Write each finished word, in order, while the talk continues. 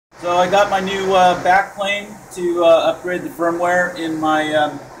So I got my new backplane to upgrade the firmware in my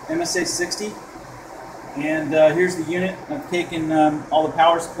MSA60, and here's the unit. I've taken all the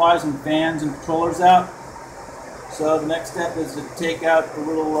power supplies and fans and controllers out. So the next step is to take out the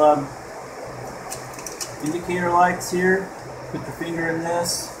little indicator lights here. Put your finger in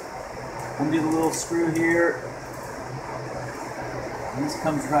this, undo the little screw here, and this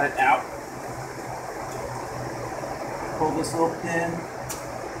comes right out. Pull this little pin.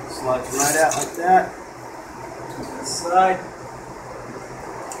 Slides right out like that. To the side.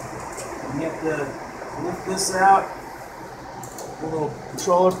 And you have to lift this out. A little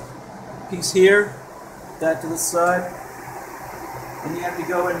controller piece here. That to the side. And you have to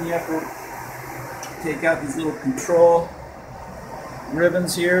go in and you have to take out these little control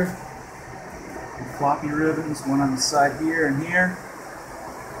ribbons here. Floppy ribbons, one on the side here and here.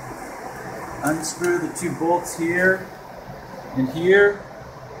 Unscrew the two bolts here and here.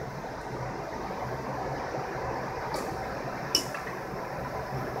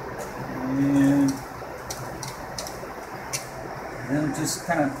 And then it just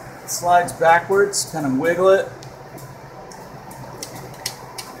kind of slides backwards, kind of wiggle it.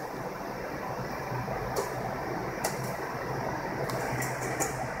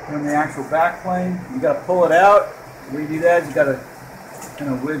 On the actual backplane, you got to pull it out. The way you do that, you got to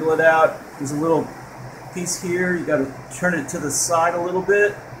kind of wiggle it out. There's a little piece here. You got to turn it to the side a little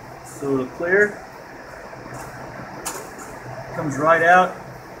bit so it'll clear. Comes right out.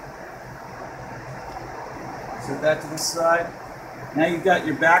 Set that to the side. Now you've got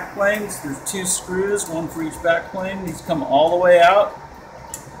your back planes. There's two screws, one for each back plane. These come all the way out.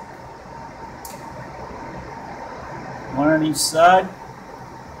 One on each side.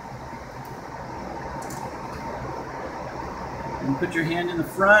 And put your hand in the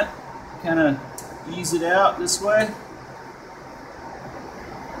front, kind of ease it out this way.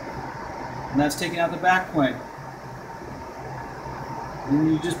 And that's taking out the back plane. And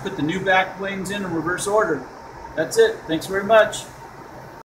then you just put the new back planes in reverse order. That's it. Thanks very much.